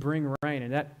because he'd bring rain.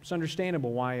 And that's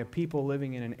understandable why a people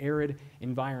living in an arid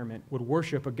environment would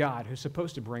worship a god who's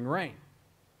supposed to bring rain.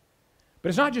 But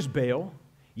it's not just Baal.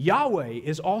 Yahweh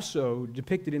is also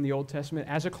depicted in the Old Testament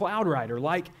as a cloud rider,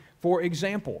 like, for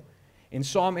example, in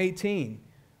Psalm 18,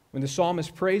 when the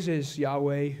psalmist praises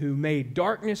Yahweh who made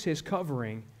darkness his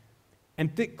covering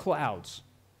and thick clouds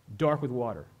dark with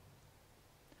water.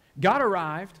 God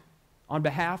arrived on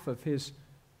behalf of his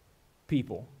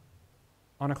people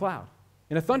on a cloud,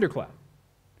 in a thundercloud.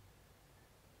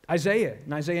 Isaiah,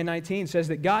 in Isaiah 19, says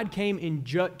that God came in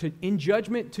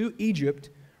judgment to Egypt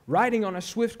riding on a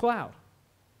swift cloud.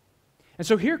 And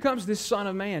so here comes this Son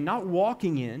of Man, not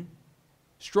walking in,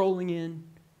 strolling in,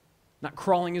 not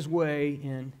crawling his way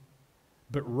in,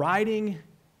 but riding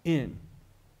in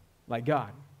like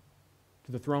God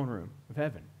to the throne room of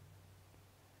heaven.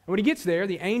 And when he gets there,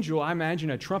 the angel, I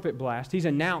imagine a trumpet blast, he's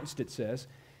announced, it says.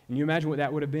 And you imagine what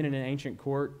that would have been in an ancient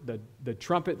court, the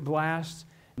trumpet blast,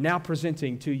 now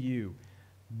presenting to you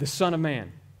the Son of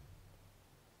Man.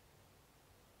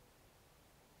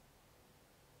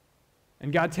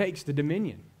 And God takes the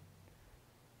dominion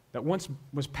that once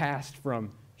was passed from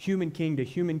human king to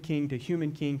human king to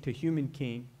human king to human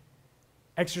king,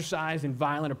 exercised in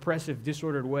violent, oppressive,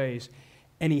 disordered ways,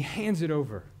 and he hands it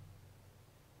over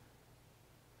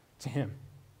to him.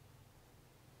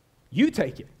 You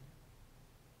take it.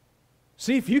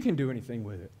 See if you can do anything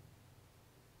with it.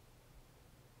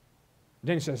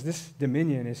 Daniel says this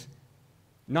dominion is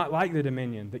not like the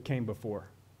dominion that came before.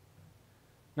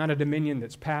 Not a dominion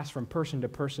that's passed from person to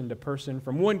person to person,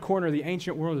 from one corner of the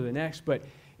ancient world to the next, but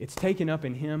it's taken up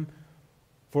in him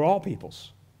for all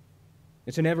peoples.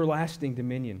 It's an everlasting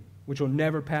dominion which will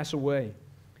never pass away.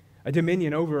 A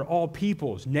dominion over all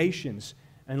peoples, nations,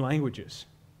 and languages.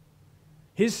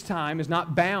 His time is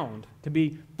not bound to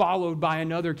be followed by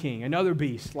another king, another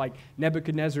beast, like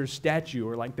Nebuchadnezzar's statue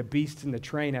or like the beasts in the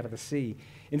train out of the sea.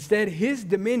 Instead, his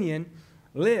dominion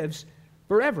lives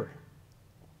forever.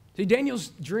 See, Daniel's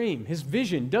dream, his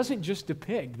vision, doesn't just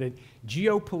depict the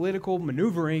geopolitical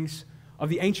maneuverings of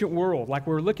the ancient world, like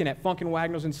we're looking at Funk and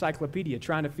Wagnall's encyclopedia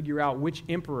trying to figure out which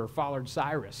emperor followed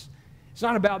Cyrus. It's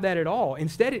not about that at all.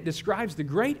 Instead, it describes the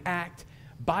great act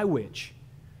by which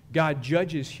God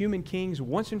judges human kings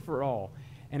once and for all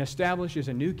and establishes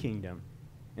a new kingdom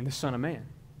in the Son of Man.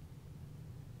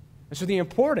 And so the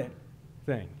important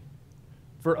thing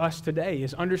for us today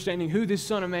is understanding who this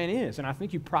Son of Man is. And I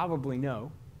think you probably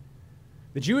know.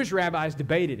 The Jewish rabbis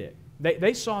debated it.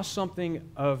 They saw something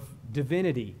of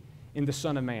divinity in the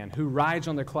Son of Man who rides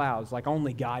on the clouds like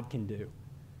only God can do.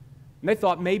 And they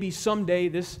thought maybe someday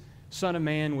this Son of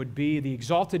Man would be the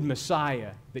exalted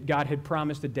Messiah that God had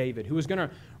promised to David, who was going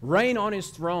to reign on his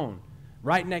throne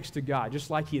right next to God, just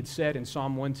like he had said in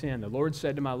Psalm 110, "The Lord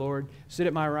said to my Lord, sit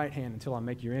at my right hand until I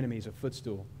make your enemies a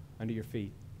footstool under your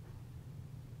feet."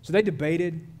 So they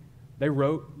debated, they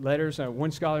wrote letters.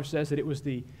 One scholar says that it was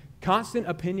the constant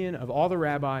opinion of all the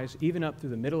rabbis, even up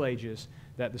through the Middle Ages,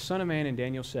 that the Son of Man in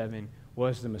Daniel 7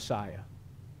 was the Messiah.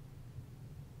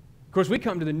 Of course, we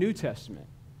come to the New Testament,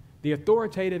 the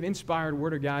authoritative, inspired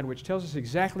Word of God, which tells us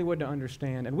exactly what to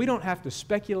understand, and we don't have to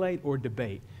speculate or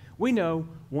debate. We know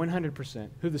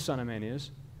 100% who the Son of Man is.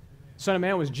 Son of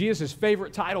Man was Jesus'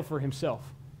 favorite title for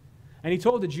himself. And he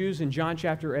told the Jews in John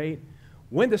chapter 8,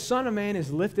 when the Son of Man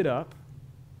is lifted up,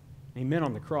 and he meant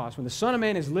on the cross, when the Son of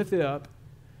Man is lifted up,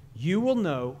 you will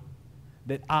know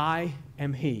that I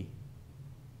am He.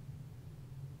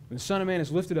 When the Son of Man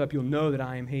is lifted up, you'll know that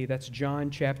I am He. That's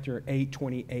John chapter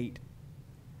 8:28.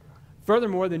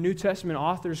 Furthermore, the New Testament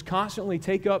authors constantly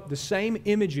take up the same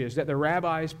images that the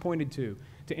rabbis pointed to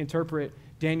interpret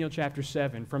Daniel chapter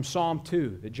 7 from Psalm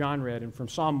 2 that John read and from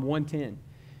Psalm 110.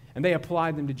 And they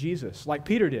applied them to Jesus, like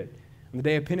Peter did on the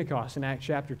day of Pentecost in Acts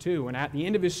chapter 2. And at the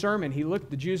end of his sermon, he looked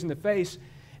the Jews in the face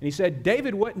and he said,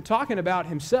 David wasn't talking about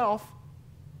himself.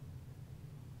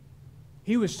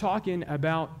 He was talking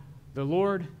about the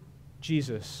Lord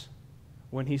Jesus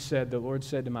when he said, the Lord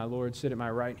said to my Lord, sit at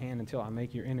my right hand until I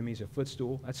make your enemies a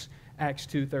footstool. That's Acts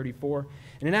 2:34.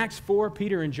 And in Acts 4,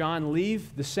 Peter and John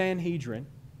leave the Sanhedrin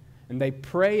and they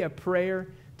pray a prayer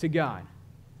to God,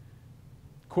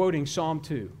 quoting Psalm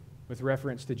 2 with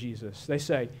reference to Jesus. They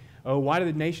say, oh, why do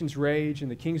the nations rage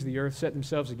and the kings of the earth set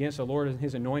themselves against the Lord and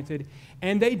his anointed?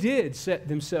 And they did set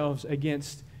themselves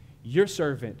against your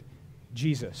servant,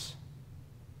 Jesus.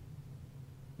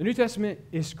 The New Testament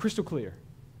is crystal clear.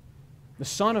 The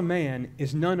Son of Man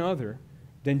is none other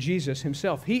than Jesus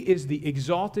himself. He is the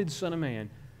exalted Son of Man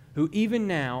who even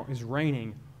now is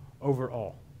reigning over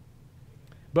all.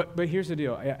 But here's the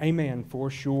deal. Amen for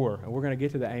sure. And we're going to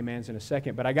get to the amens in a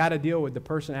second. But I got to deal with the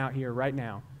person out here right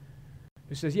now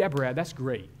who says, yeah, Brad, that's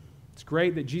great. It's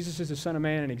great that Jesus is the Son of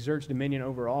Man and exerts dominion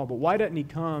over all, but why doesn't he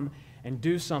come and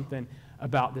do something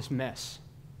about this mess?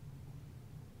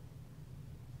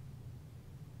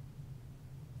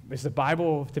 Is the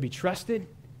Bible to be trusted?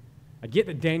 I get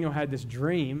that Daniel had this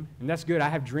dream, and that's good. I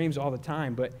have dreams all the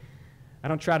time, but I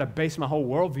don't try to base my whole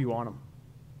worldview on them.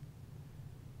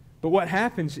 But what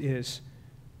happens is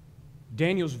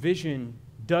Daniel's vision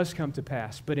does come to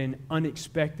pass, but in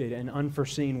unexpected and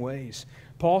unforeseen ways.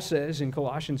 Paul says in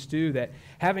Colossians 2 that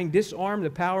having disarmed the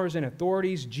powers and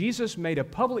authorities, Jesus made a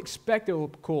public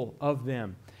spectacle of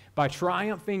them by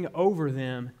triumphing over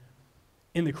them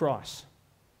in the cross.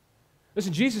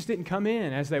 Listen, Jesus didn't come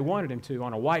in as they wanted him to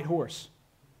on a white horse,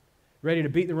 ready to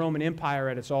beat the Roman Empire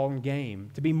at its own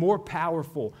game, to be more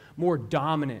powerful, more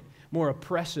dominant, more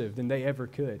oppressive than they ever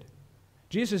could.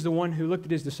 Jesus is the one who looked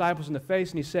at his disciples in the face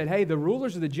and he said, hey, the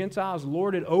rulers of the Gentiles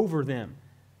lord it over them,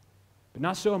 but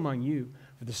not so among you.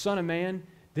 For the Son of Man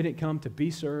didn't come to be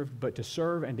served, but to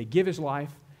serve and to give his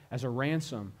life as a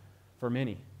ransom for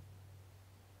many.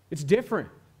 It's different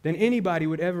than anybody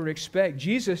would ever expect.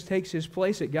 Jesus takes his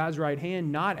place at God's right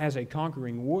hand not as a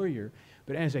conquering warrior,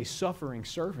 but as a suffering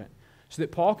servant. So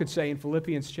that Paul could say in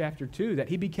Philippians chapter 2 that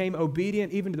he became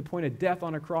obedient even to the point of death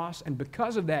on a cross, and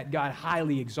because of that, God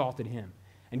highly exalted him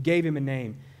and gave him a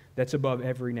name that's above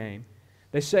every name.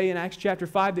 They say in Acts chapter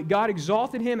 5 that God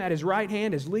exalted him at his right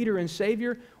hand as leader and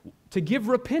Savior to give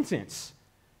repentance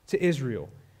to Israel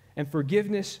and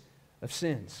forgiveness of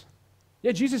sins.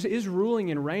 Yeah, Jesus is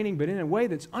ruling and reigning, but in a way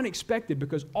that's unexpected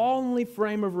because only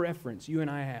frame of reference you and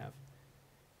I have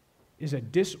is a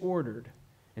disordered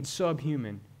and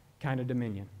subhuman kind of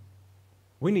dominion.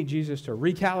 We need Jesus to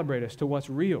recalibrate us to what's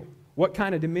real, what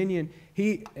kind of dominion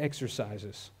he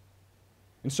exercises.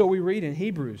 And so we read in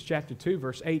Hebrews chapter 2,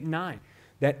 verse 8 and 9,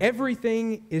 that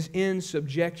everything is in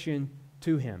subjection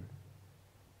to him.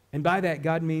 And by that,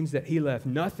 God means that he left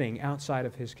nothing outside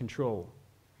of his control.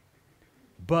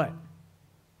 But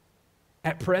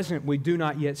at present, we do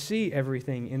not yet see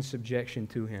everything in subjection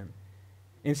to him.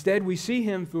 Instead, we see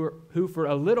him who for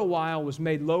a little while was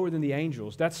made lower than the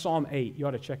angels. That's Psalm 8. You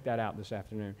ought to check that out this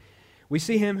afternoon. We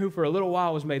see him who for a little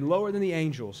while was made lower than the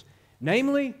angels,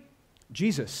 namely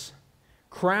Jesus,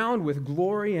 crowned with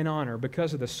glory and honor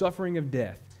because of the suffering of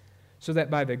death, so that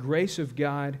by the grace of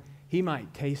God he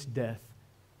might taste death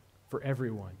for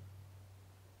everyone.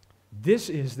 This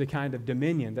is the kind of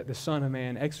dominion that the Son of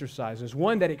Man exercises,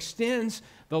 one that extends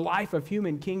the life of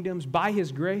human kingdoms by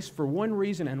his grace for one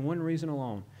reason and one reason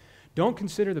alone. Don't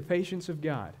consider the patience of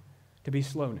God to be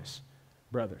slowness,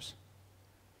 brothers.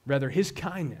 Rather, his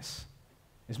kindness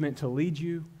is meant to lead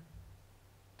you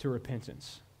to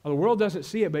repentance. Well, the world doesn't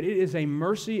see it, but it is a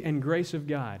mercy and grace of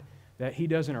God that he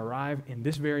doesn't arrive in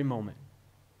this very moment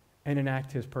and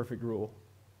enact his perfect rule.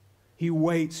 He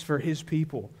waits for his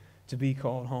people to be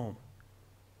called home.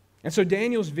 And so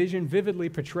Daniel's vision vividly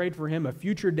portrayed for him a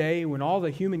future day when all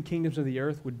the human kingdoms of the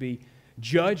earth would be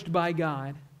judged by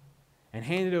God and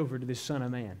handed over to this Son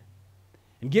of Man.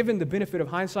 And given the benefit of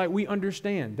hindsight, we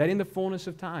understand that in the fullness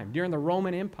of time, during the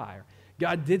Roman Empire,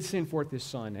 God did send forth his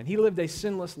Son, and he lived a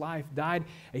sinless life, died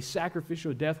a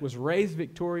sacrificial death, was raised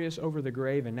victorious over the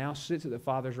grave, and now sits at the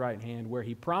Father's right hand, where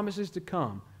he promises to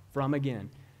come from again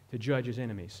to judge his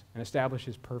enemies and establish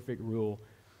his perfect rule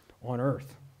on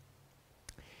earth.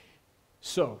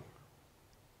 So,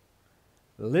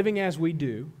 living as we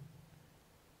do,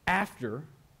 after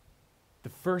the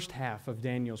first half of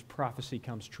Daniel's prophecy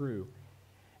comes true,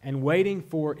 and waiting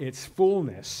for its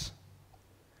fullness,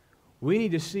 we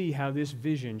need to see how this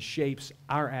vision shapes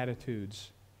our attitudes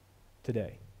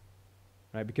today.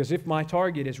 Right? Because if my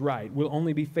target is right, we'll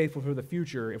only be faithful for the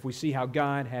future if we see how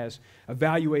God has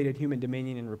evaluated human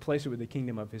dominion and replaced it with the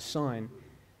kingdom of his Son.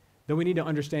 Then we need to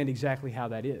understand exactly how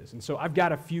that is. And so I've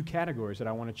got a few categories that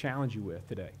I want to challenge you with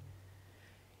today.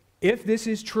 If this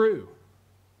is true,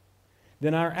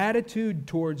 then our attitude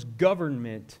towards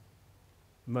government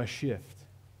must shift.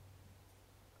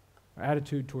 Our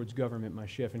attitude towards government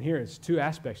must shift. And here's two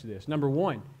aspects of this. Number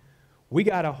one, we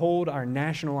got to hold our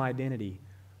national identity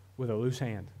with a loose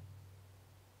hand.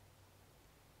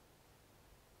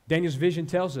 Daniel's vision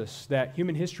tells us that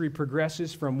human history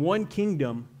progresses from one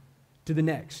kingdom to the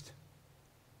next.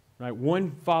 Right?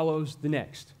 One follows the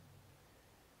next.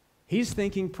 He's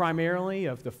thinking primarily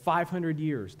of the 500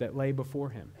 years that lay before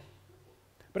him.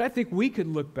 But I think we could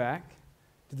look back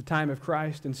to the time of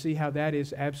Christ and see how that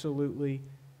is absolutely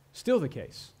still the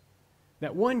case.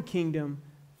 That one kingdom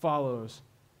follows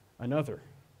another.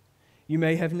 You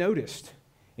may have noticed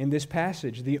in this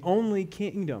passage, the only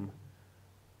kingdom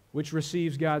which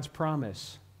receives God's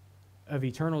promise of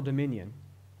eternal dominion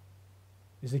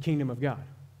is the kingdom of God,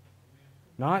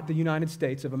 not the United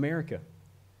States of America.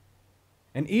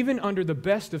 And even under the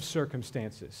best of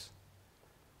circumstances,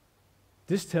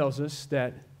 this tells us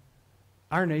that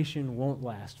our nation won't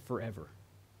last forever.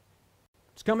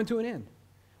 It's coming to an end.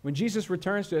 When Jesus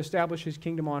returns to establish his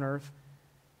kingdom on earth,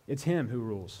 it's him who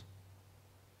rules.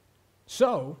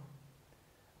 So,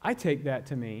 I take that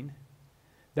to mean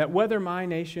that whether my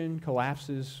nation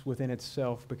collapses within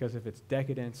itself because of its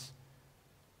decadence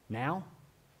now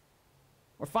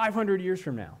or 500 years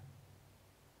from now,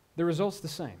 the result's the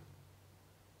same.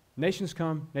 Nations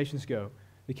come, nations go.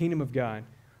 The kingdom of God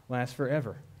lasts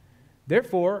forever.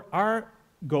 Therefore, our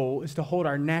goal is to hold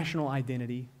our national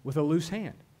identity with a loose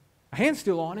hand. A hand's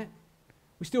still on it.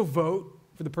 We still vote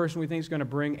for the person we think is going to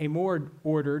bring a more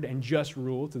ordered and just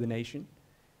rule to the nation.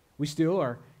 We still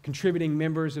are contributing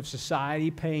members of society,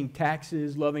 paying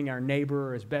taxes, loving our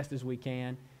neighbor as best as we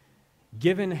can,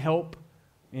 giving help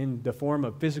in the form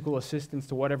of physical assistance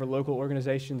to whatever local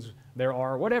organizations there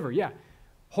are, whatever, yeah.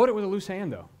 Hold it with a loose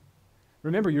hand, though.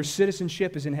 Remember, your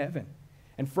citizenship is in heaven,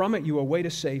 and from it you await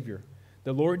a Savior,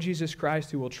 the Lord Jesus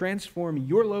Christ, who will transform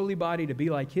your lowly body to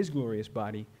be like his glorious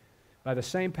body by the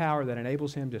same power that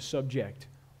enables him to subject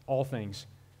all things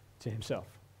to himself.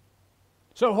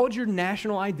 So hold your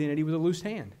national identity with a loose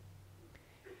hand.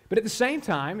 But at the same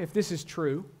time, if this is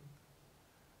true,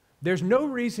 there's no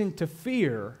reason to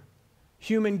fear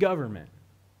human government.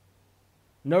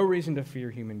 No reason to fear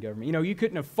human government. You know, you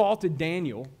couldn't have faulted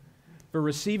Daniel for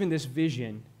receiving this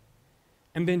vision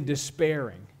and then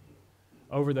despairing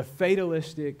over the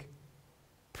fatalistic,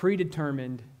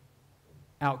 predetermined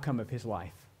outcome of his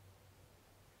life.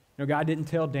 You know, God didn't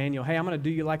tell Daniel, hey, I'm going to do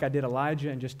you like I did Elijah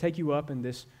and just take you up in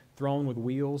this throne with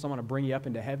wheels. I'm going to bring you up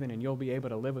into heaven and you'll be able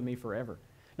to live with me forever.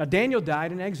 Now, Daniel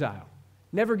died in exile,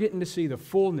 never getting to see the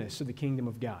fullness of the kingdom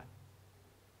of God.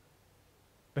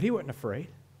 But he wasn't afraid.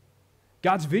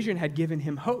 God's vision had given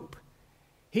him hope.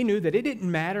 He knew that it didn't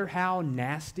matter how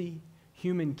nasty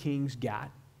human kings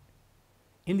got.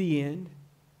 In the end,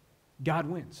 God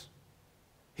wins.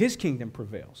 His kingdom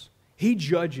prevails. He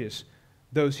judges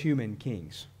those human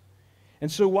kings.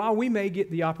 And so while we may get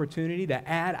the opportunity to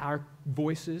add our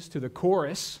voices to the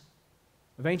chorus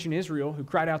of ancient Israel who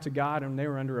cried out to God and they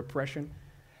were under oppression,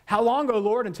 how long, O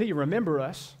Lord, until you remember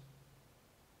us?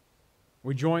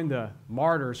 We join the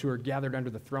martyrs who are gathered under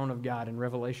the throne of God in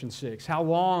Revelation 6. How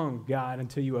long, God,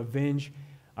 until you avenge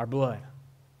our blood?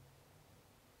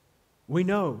 We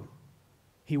know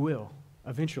he will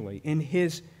eventually in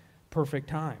his perfect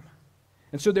time.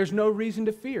 And so there's no reason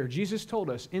to fear. Jesus told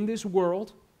us in this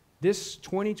world, this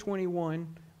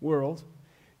 2021 world,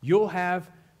 you'll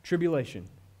have tribulation.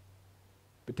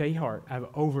 But take heart, I've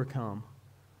overcome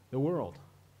the world.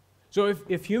 So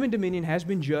if human dominion has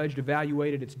been judged,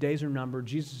 evaluated, its days are numbered,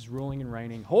 Jesus is ruling and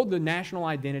reigning, hold the national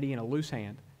identity in a loose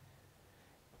hand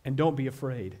and don't be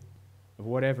afraid of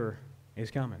whatever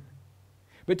is coming.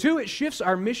 But two, it shifts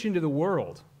our mission to the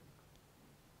world.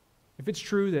 If it's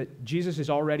true that Jesus is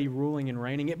already ruling and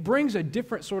reigning, it brings a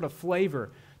different sort of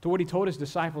flavor to what he told his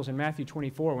disciples in Matthew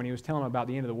 24 when he was telling them about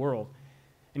the end of the world.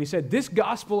 And he said, this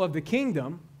gospel of the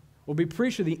kingdom will be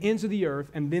preached to the ends of the earth,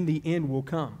 and then the end will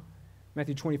come.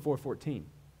 Matthew 24:14.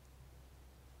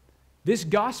 This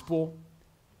gospel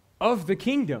of the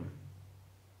kingdom,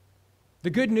 the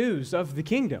good news of the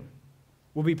kingdom,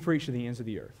 will be preached to the ends of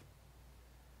the earth.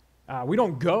 We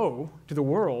don't go to the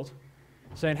world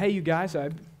saying, hey, you guys,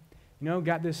 I've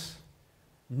got this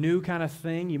new kind of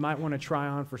thing you might want to try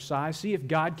on for size. See if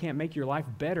God can't make your life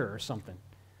better or something.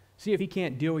 See if he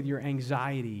can't deal with your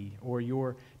anxiety or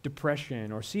your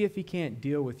depression, or see if he can't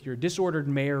deal with your disordered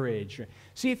marriage.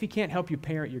 See if he can't help you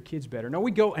parent your kids better. No, we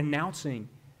go announcing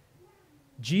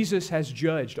Jesus has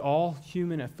judged all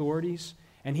human authorities,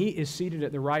 and he is seated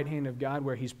at the right hand of God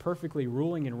where he's perfectly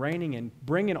ruling and reigning and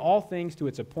bringing all things to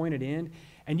its appointed end.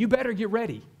 And you better get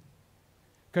ready,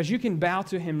 because you can bow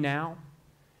to him now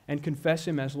and confess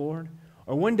him as Lord,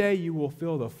 or one day you will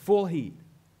feel the full heat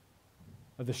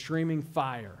of the streaming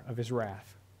fire of his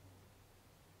wrath.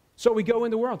 So we go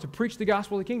in the world to preach the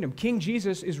gospel of the kingdom. King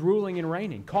Jesus is ruling and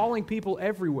reigning, calling people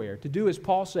everywhere to do as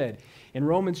Paul said in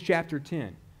Romans chapter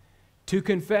 10, to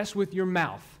confess with your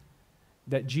mouth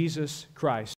that Jesus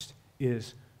Christ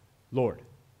is Lord.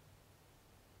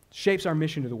 Shapes our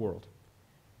mission to the world.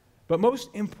 But most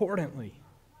importantly,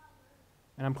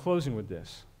 and I'm closing with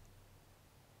this,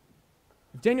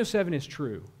 if Daniel 7 is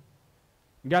true,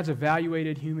 God's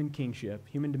evaluated human kingship,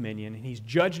 human dominion, and he's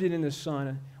judged it in the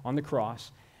Son on the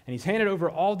cross, and he's handed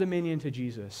over all dominion to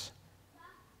Jesus,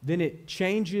 then it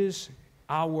changes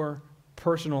our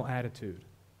personal attitude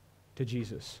to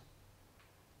Jesus.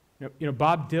 You know,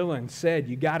 Bob Dylan said,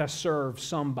 you got to serve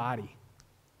somebody.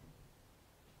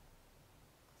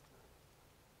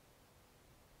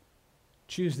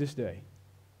 Choose this day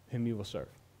whom you will serve.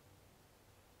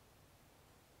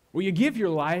 Will you give your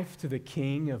life to the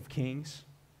King of Kings,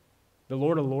 the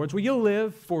Lord of Lords? Will you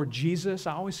live for Jesus?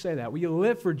 I always say that. Will you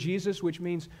live for Jesus, which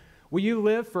means will you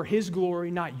live for His glory,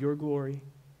 not your glory?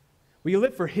 Will you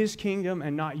live for His kingdom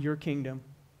and not your kingdom?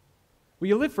 Will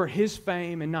you live for His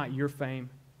fame and not your fame?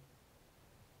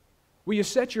 Will you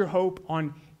set your hope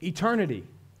on eternity?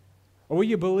 Or will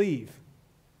you believe,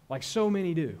 like so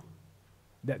many do,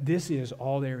 that this is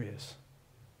all there is?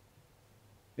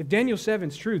 If Daniel 7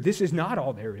 is true, this is not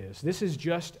all there is. This is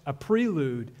just a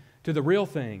prelude to the real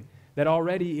thing that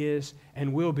already is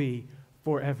and will be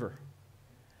forever.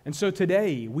 And so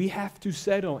today, we have to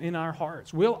settle in our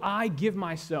hearts. Will I give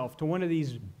myself to one of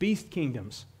these beast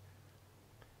kingdoms,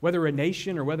 whether a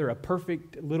nation or whether a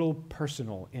perfect little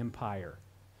personal empire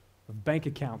of bank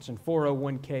accounts and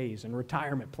 401ks and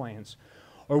retirement plans?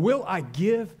 Or will I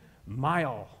give my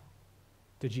all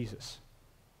to Jesus?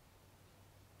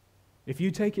 If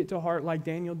you take it to heart like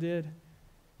Daniel did,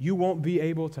 you won't be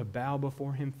able to bow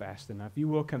before Him fast enough. You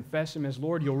will confess Him as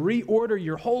Lord. You'll reorder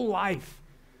your whole life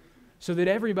so that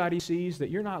everybody sees that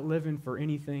you're not living for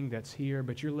anything that's here,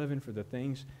 but you're living for the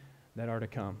things that are to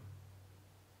come.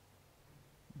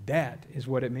 That is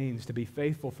what it means to be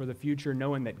faithful for the future,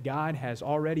 knowing that God has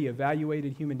already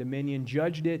evaluated human dominion,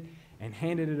 judged it, and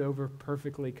handed it over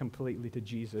perfectly, completely to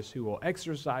Jesus, who will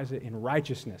exercise it in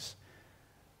righteousness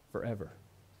forever.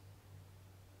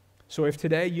 So if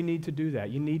today you need to do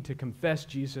that, you need to confess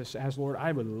Jesus as Lord,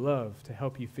 I would love to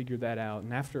help you figure that out.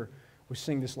 And after we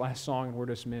sing this last song and we're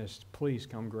dismissed, please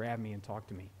come grab me and talk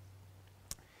to me.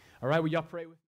 All right, will y'all pray with me?